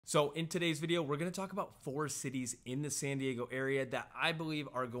So in today's video, we're going to talk about 4 cities in the San Diego area that I believe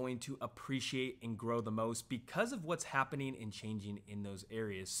are going to appreciate and grow the most because of what's happening and changing in those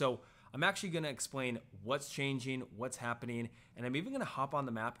areas. So I'm actually going to explain what's changing, what's happening, and I'm even going to hop on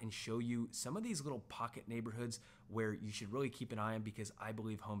the map and show you some of these little pocket neighborhoods where you should really keep an eye on because I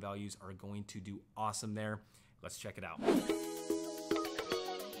believe home values are going to do awesome there. Let's check it out.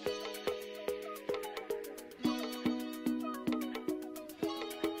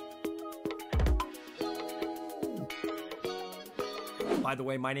 By the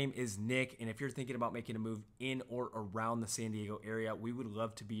way, my name is Nick, and if you're thinking about making a move in or around the San Diego area, we would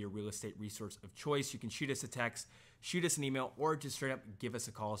love to be your real estate resource of choice. You can shoot us a text, shoot us an email, or just straight up give us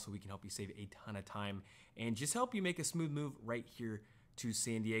a call so we can help you save a ton of time and just help you make a smooth move right here to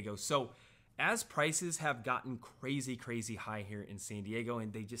San Diego. So as prices have gotten crazy high here in San Diego,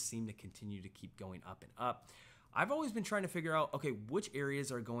 and they just seem to continue to keep going up and up, I've always been trying to figure out, okay, which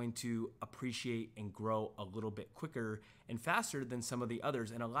areas are going to appreciate and grow a little bit quicker and faster than some of the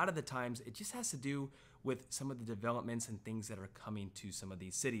others. And a lot of the times it just has to do with some of the developments and things that are coming to some of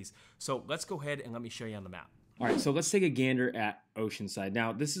these cities. So let's go ahead and let me show you on the map. All right, so let's take a gander at Oceanside.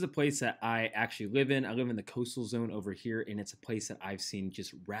 Now, this is a place that I actually live in. I live in the coastal zone over here, and it's a place that I've seen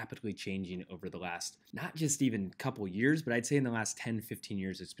just rapidly changing over the last, not just even couple years, but I'd say in the last 10, 15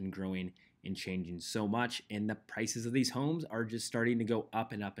 years, it's been growing and changing so much, and the prices of these homes are just starting to go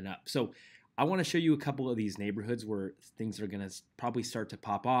up and up and up. So I want to show you a couple of these neighborhoods where things are going to probably start to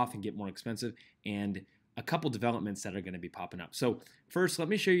pop off and get more expensive, and a couple developments that are going to be popping up. So first, let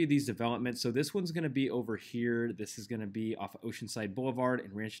me show you these developments. So this one's going to be over here. This is going to be off of Oceanside Boulevard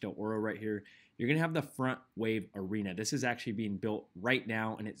and Rancho del Oro right here. You're going to have the Front Wave Arena. This is actually being built right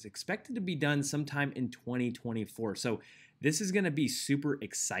now, and it's expected to be done sometime in 2024. So this is going to be super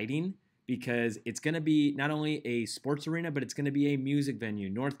exciting because it's going to be not only a sports arena, but it's going to be a music venue.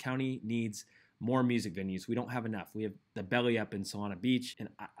 North County needs more music venues. We don't have enough. We have the Belly Up in Solana Beach, and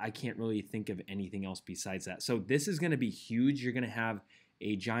I can't really think of anything else besides that. So this is going to be huge. You're going to have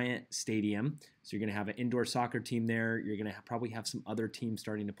a giant stadium. So you're going to have an indoor soccer team there. You're going to probably have some other teams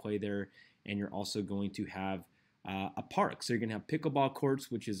starting to play there, and you're also going to have a park. So you're going to have pickleball courts,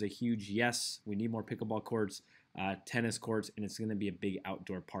 which is a huge yes. We need more pickleball courts, tennis courts, and it's going to be a big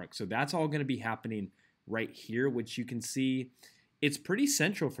outdoor park. So that's all going to be happening right here, which you can see. It's pretty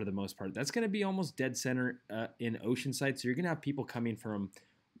central for the most part. That's going to be almost dead center in Oceanside. So you're going to have people coming from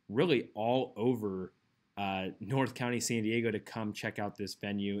really all over North County, San Diego to come check out this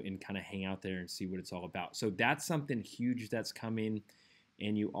venue and kind of hang out there and see what it's all about. So that's something huge that's coming.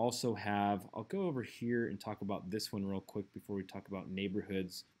 And you also have, I'll go over here and talk about this one real quick before we talk about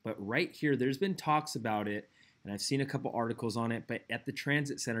neighborhoods. But right here, there's been talks about it, and I've seen a couple articles on it. But at the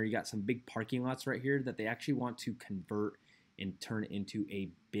transit center, you got some big parking lots right here that they actually want to convert and turn into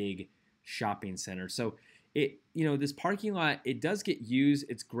a big shopping center. So this parking lot, it does get used.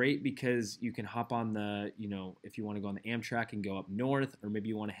 It's great because you can hop on the, if you want to go on the Amtrak and go up north, or maybe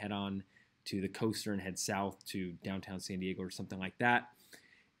you want to head on to the coaster and head south to downtown San Diego or something like that.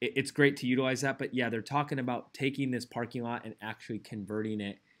 It's great to utilize that. But yeah, they're talking about taking this parking lot and actually converting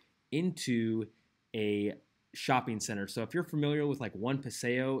it into a shopping center. So if you're familiar with like One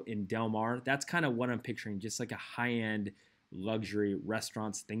Paseo in Del Mar, that's kind of what I'm picturing, just like a high-end luxury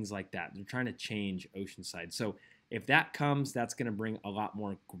restaurants, things like that. They're trying to change Oceanside. So if that comes, that's going to bring a lot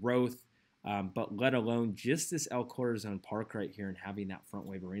more growth. But let alone just this El Corazon Park right here and having that Front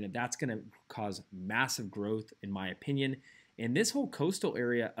Wave Arena, that's going to cause massive growth in my opinion. And this whole coastal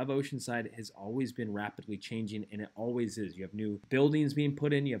area of Oceanside has always been rapidly changing, and it always is. You have new buildings being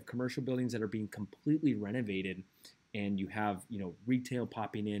put in, you have commercial buildings that are being completely renovated, and you have, retail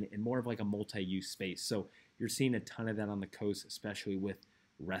popping in and more of like a multi-use space. So you're seeing a ton of that on the coast, especially with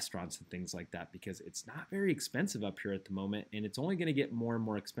restaurants and things like that, because it's not very expensive up here at the moment, and it's only going to get more and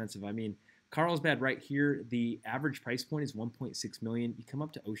more expensive. I mean, Carlsbad right here, the average price point is $1.6 million. You come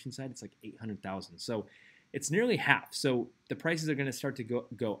up to Oceanside, it's like $800,000. So it's nearly half. So the prices are going to start to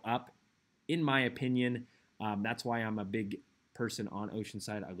go up, in my opinion. That's why I'm a big person on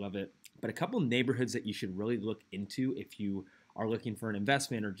Oceanside. I love it. But a couple neighborhoods that you should really look into if you are looking for an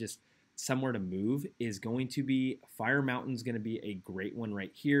investment or just somewhere to move is going to be Fire Mountain's going to be a great one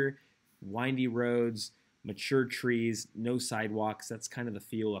right here. Windy roads, mature trees, no sidewalks. That's kind of the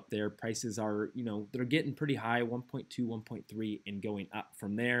feel up there. Prices are, they're getting pretty high, 1.2, 1.3, and going up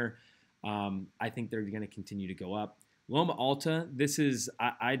from there. I think they're going to continue to go up. Loma Alta, this is,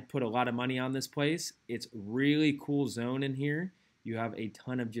 I'd put a lot of money on this place. It's really cool zone in here. You have a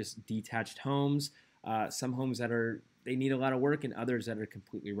ton of just detached homes, some homes that they need a lot of work, and others that are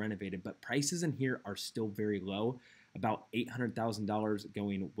completely renovated. But prices in here are still very low. about $800,000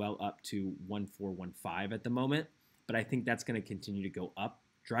 going well up to 1,415 at the moment. But I think that's going to continue to go up.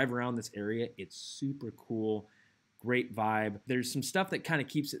 Drive around this area. It's super cool. Great vibe. There's some stuff that kind of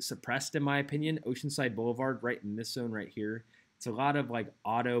keeps it suppressed, in my opinion. Oceanside Boulevard, right in this zone right here. It's a lot of like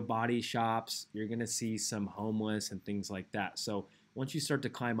auto body shops. You're going to see some homeless and things like that. So once you start to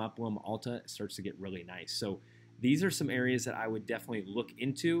climb up Loma Alta, it starts to get really nice. So these are some areas that I would definitely look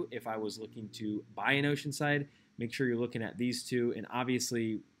into if I was looking to buy an Oceanside. Make sure you're looking at these two. And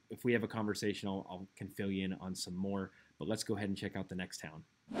obviously, if we have a conversation, I can fill you in on some more. But let's go ahead and check out the next town.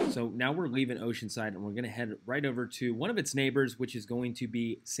 So now we're leaving Oceanside and we're going to head right over to one of its neighbors, which is going to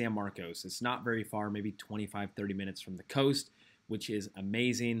be San Marcos. It's not very far, maybe 25, 30 minutes from the coast, which is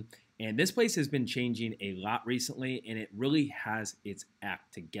amazing. And this place has been changing a lot recently, and it really has its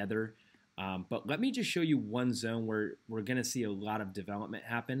act together. But let me just show you one zone where we're going to see a lot of development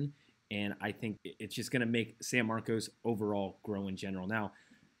happen, and I think it's just going to make San Marcos overall grow in general. Now,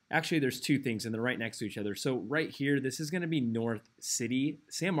 actually, there's two things, and they're right next to each other. So right here, this is going to be North City.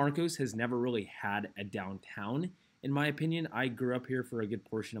 San Marcos has never really had a downtown, in my opinion. I grew up here for a good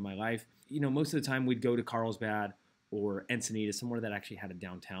portion of my life. You know, most of the time we'd go to Carlsbad or Encinitas, somewhere that actually had a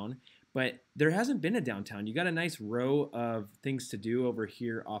downtown. But there hasn't been a downtown. You got a nice row of things to do over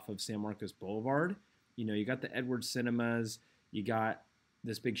here off of San Marcos Boulevard. You know, you got the Edwards Cinemas. You got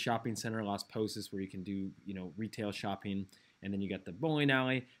this big shopping center, Las Posas, where you can do, you know, retail shopping. And then you got the bowling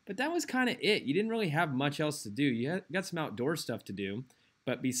alley. But that was kind of it. You didn't really have much else to do. You got some outdoor stuff to do.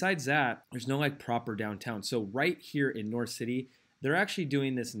 But besides that, there's no like proper downtown. So right here in North City, they're actually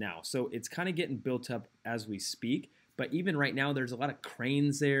doing this now. So it's kind of getting built up as we speak. But even right now, there's a lot of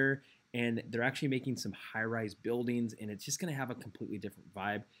cranes there. And they're actually making some high-rise buildings. And it's just going to have a completely different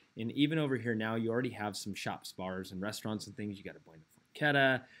vibe. And even over here now, you already have some shops, bars, and restaurants and things. You got a Buena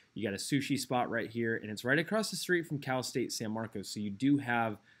Forqueta. You got a sushi spot right here, and it's right across the street from Cal State San Marcos. So you do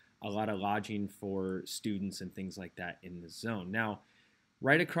have a lot of lodging for students and things like that in the zone. Now,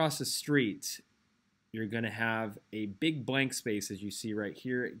 right across the street, you're going to have a big blank space, as you see right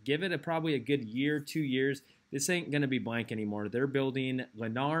here. Give it probably a good year, 2 years. This ain't going to be blank anymore. They're building,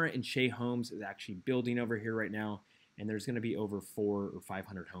 Lennar and Shea Homes is actually building over here right now, and there's going to be over 400 or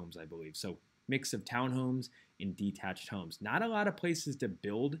 500 homes, I believe. So mix of townhomes and detached homes. Not a lot of places to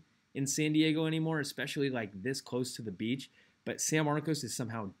build in San Diego anymore, especially like this close to the beach, but San Marcos is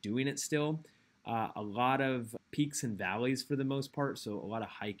somehow doing it still. A lot of peaks and valleys for the most part, so a lot of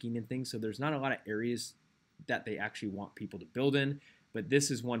hiking and things. So there's not a lot of areas that they actually want people to build in, but this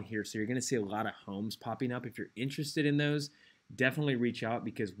is one here. So you're going to see a lot of homes popping up. If you're interested in those, definitely reach out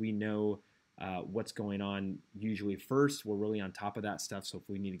because we know what's going on usually first. We're really on top of that stuff. So if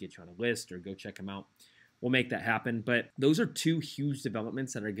we need to get you on a list or go check them out, we'll make that happen. But those are two huge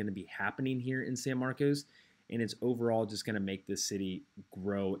developments that are going to be happening here in San Marcos. And it's overall just going to make this city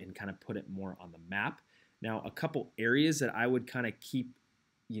grow and kind of put it more on the map. Now, a couple areas that I would kind of keep,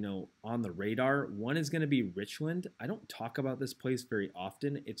 you know, on the radar. One is going to be Richland. I don't talk about this place very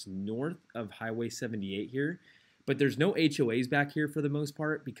often. It's north of Highway 78 here. But there's no HOAs back here for the most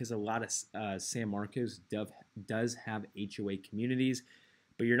part because a lot of San Marcos does have HOA communities,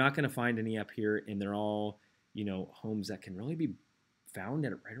 but you're not going to find any up here, and they're all, you know, homes that can really be found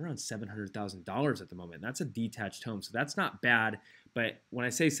at right around $700,000 at the moment. That's a detached home, so that's not bad. But when I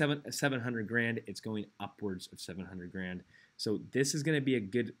say 700 grand, it's going upwards of 700 grand. So this is going to be a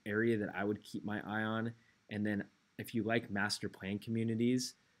good area that I would keep my eye on. And then if you like master plan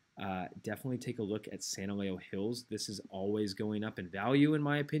communities, definitely take a look at Santa Leo Hills. This is always going up in value, in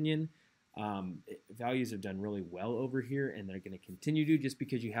my opinion. Values have done really well over here, and they're going to continue to just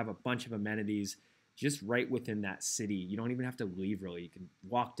because you have a bunch of amenities just right within that city. You don't even have to leave, really. You can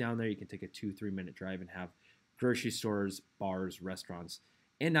walk down there. You can take a 2-3 minute drive and have grocery stores, bars, restaurants.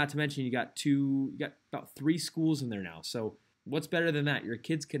 And not to mention, you got about 3 schools in there now. So what's better than that? Your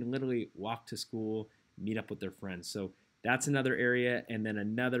kids can literally walk to school, meet up with their friends. So that's another area. And then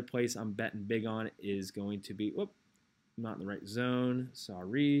another place I'm betting big on is going to be, whoop, I'm not in the right zone.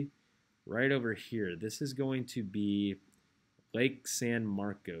 Sorry. Right over here. This is going to be Lake San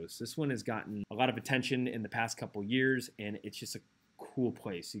Marcos. This one has gotten a lot of attention in the past couple years, and it's just a cool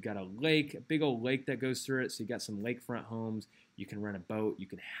place. You got a lake, a big old lake that goes through it. So you got some lakefront homes. You can rent a boat. You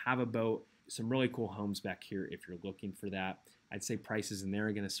can have a boat. Some really cool homes back here if you're looking for that. I'd say prices in there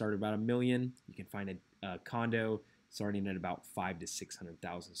are going to start about $1 million. You can find a condo starting at about $500,000 to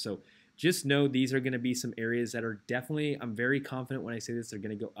 $600,000. So just know these are going to be some areas that are definitely, I'm very confident when I say this, they're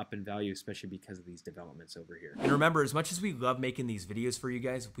going to go up in value, especially because of these developments over here. And remember, as much as we love making these videos for you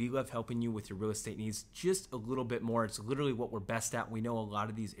guys, we love helping you with your real estate needs just a little bit more. It's literally what we're best at. We know a lot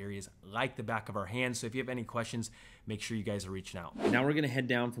of these areas like the back of our hands. So if you have any questions, make sure you guys are reaching out. Now we're going to head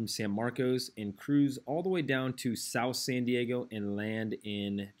down from San Marcos and cruise all the way down to South San Diego and land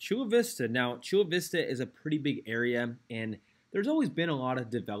in Chula Vista. Now, Chula Vista is a pretty big area, and there's always been a lot of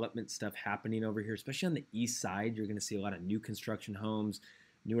development stuff happening over here, especially on the east side. You're going to see a lot of new construction homes,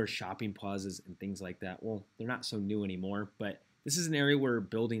 newer shopping plazas, and things like that. Well, they're not so new anymore, but this is an area where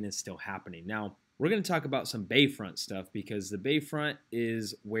building is still happening. Now, we're going to talk about some bayfront stuff, because the bayfront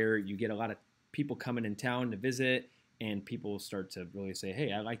is where you get a lot of people coming in town to visit, and people start to really say,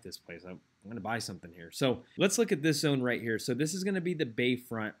 hey, I like this place. I'm going to buy something here. So let's look at this zone right here. So this is going to be the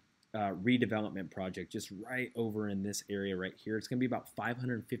bayfront redevelopment project, just right over in this area right here. It's going to be about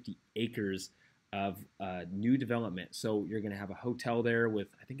 550 acres of new development. So you're going to have a hotel there with,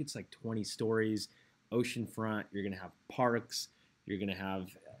 I think it's like 20 stories, oceanfront. You're going to have parks. You're going to have,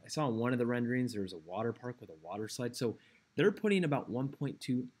 I saw in one of the renderings, there's a water park with a water slide. So they're putting about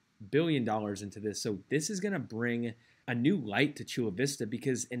 $1.2 billion into this. So this is going to bring a new light to Chula Vista,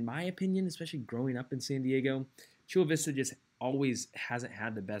 because in my opinion, especially growing up in San Diego, Chula Vista just always hasn't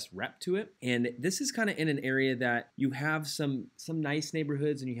had the best rep to it. And this is kind of in an area that you have some nice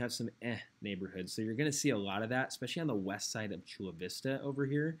neighborhoods and you have some neighborhoods. So you're going to see a lot of that, especially on the west side of Chula Vista over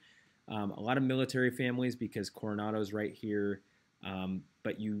here. A lot of military families, because Coronado's right here.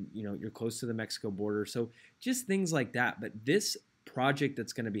 But you're close to the Mexico border. So just things like that. But this project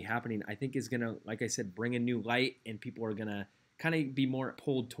that's going to be happening, I think, is going to, like I said, bring a new light, and people are going to kind of be more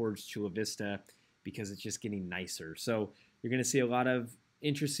pulled towards Chula Vista because it's just getting nicer. So you're going to see a lot of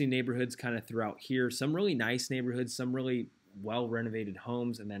interesting neighborhoods kind of throughout here. Some really nice neighborhoods, some really well-renovated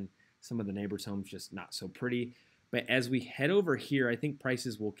homes, and then some of the neighbors' homes just not so pretty. But as we head over here, I think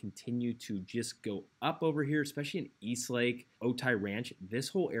prices will continue to just go up over here, especially in East Lake, Otay Ranch. This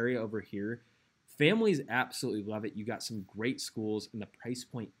whole area over here, families absolutely love it. You got some great schools, and the price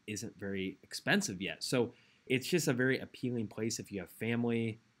point isn't very expensive yet. So it's just a very appealing place if you have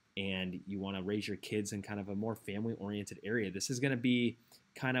family and you want to raise your kids in kind of a more family-oriented area. This is going to be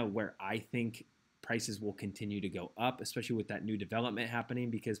kind of where I think prices will continue to go up, especially with that new development happening,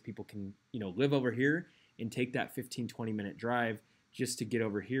 because people can, live over here and take that 15, 20-minute drive just to get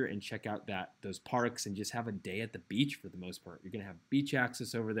over here and check out those parks and just have a day at the beach for the most part. You're going to have beach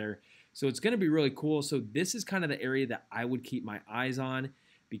access over there. So it's going to be really cool. So this is kind of the area that I would keep my eyes on,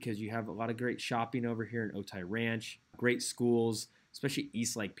 because you have a lot of great shopping over here in Otay Ranch, great schools, especially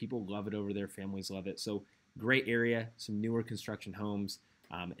East Lake. People love it over there. Families love it. So great area, some newer construction homes,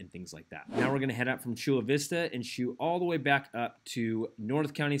 and things like that. Now we're going to head out from Chula Vista and shoot all the way back up to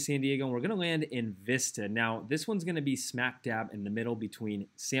North County, San Diego, and we're going to land in Vista. Now, this one's going to be smack dab in the middle between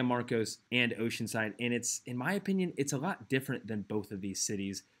San Marcos and Oceanside, and it's, in my opinion, it's a lot different than both of these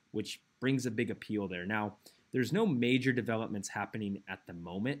cities, which brings a big appeal there. Now, there's no major developments happening at the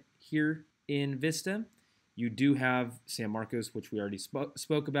moment here in Vista. You do have San Marcos, which we already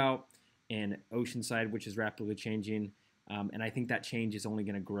spoke about, and Oceanside, which is rapidly changing. And I think that change is only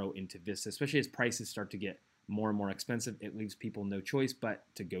going to grow into Vista, especially as prices start to get more and more expensive. It leaves people no choice but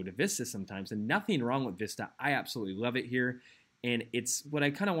to go to Vista sometimes. And nothing wrong with Vista. I absolutely love it here. And it's what I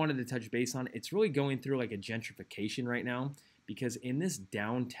kind of wanted to touch base on. It's really going through like a gentrification right now, because in this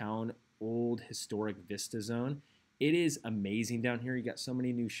downtown old historic Vista zone, it is amazing down here. You got so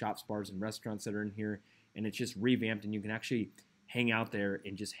many new shops, bars, and restaurants that are in here, and it's just revamped, and you can actually hang out there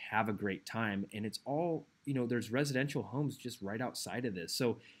and just have a great time. And it's all, there's residential homes just right outside of this.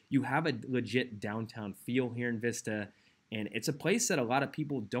 So you have a legit downtown feel here in Vista. And it's a place that a lot of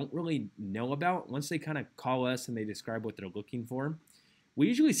people don't really know about. Once they kind of call us and they describe what they're looking for, we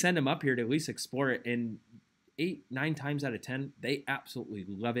usually send them up here to at least explore it. And 8, 9 times out of 10, they absolutely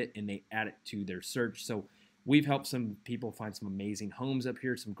love it and they add it to their search. So we've helped some people find some amazing homes up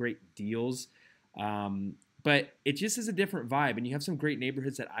here, some great deals. But it just is a different vibe. And you have some great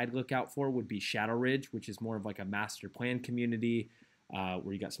neighborhoods that I'd look out for would be Shadow Ridge, which is more of like a master plan community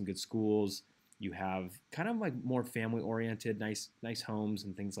where you got some good schools. You have kind of like more family-oriented, nice homes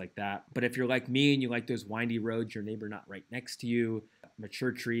and things like that. But if you're like me and you like those windy roads, your neighbor not right next to you,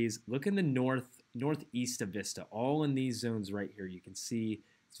 mature trees, look in the northeast of Vista. All in these zones right here, you can see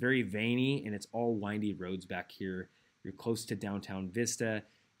it's very veiny and it's all windy roads back here. You're close to downtown Vista.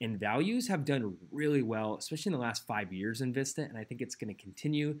 And values have done really well, especially in the last 5 years in Vista. And I think it's going to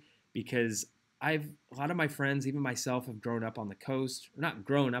continue because a lot of my friends, even myself, have grown up on the coast. Or not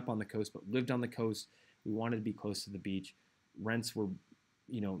grown up on the coast, but lived on the coast. We wanted to be close to the beach. Rents were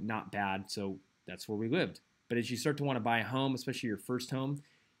not bad. So that's where we lived. But as you start to want to buy a home, especially your first home,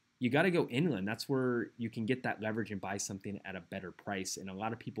 you got to go inland. That's where you can get that leverage and buy something at a better price. And a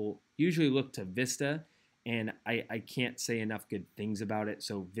lot of people usually look to Vista, and I can't say enough good things about it.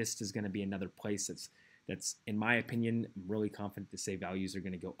 So Vista is going to be another place that's in my opinion, I'm really confident to say values are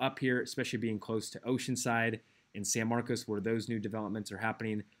going to go up here, especially being close to Oceanside and San Marcos, where those new developments are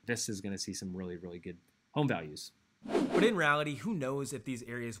happening. Vista is going to see some really, really good home values. But in reality, who knows if these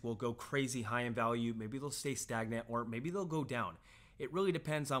areas will go crazy high in value? Maybe they'll stay stagnant, or maybe they'll go down. It really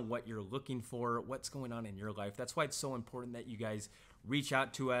depends on what you're looking for, what's going on in your life. That's why it's so important that you guys reach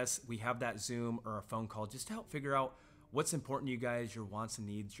out to us. We have that Zoom or a phone call just to help figure out what's important to you guys, your wants and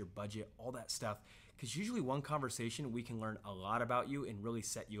needs, your budget, all that stuff. Because usually one conversation, we can learn a lot about you and really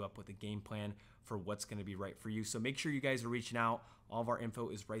set you up with a game plan for what's going to be right for you. So make sure you guys are reaching out. All of our info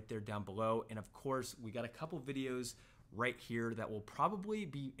is right there down below. And of course, we got a couple videos right here that will probably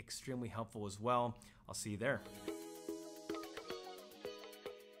be extremely helpful as well. I'll see you there.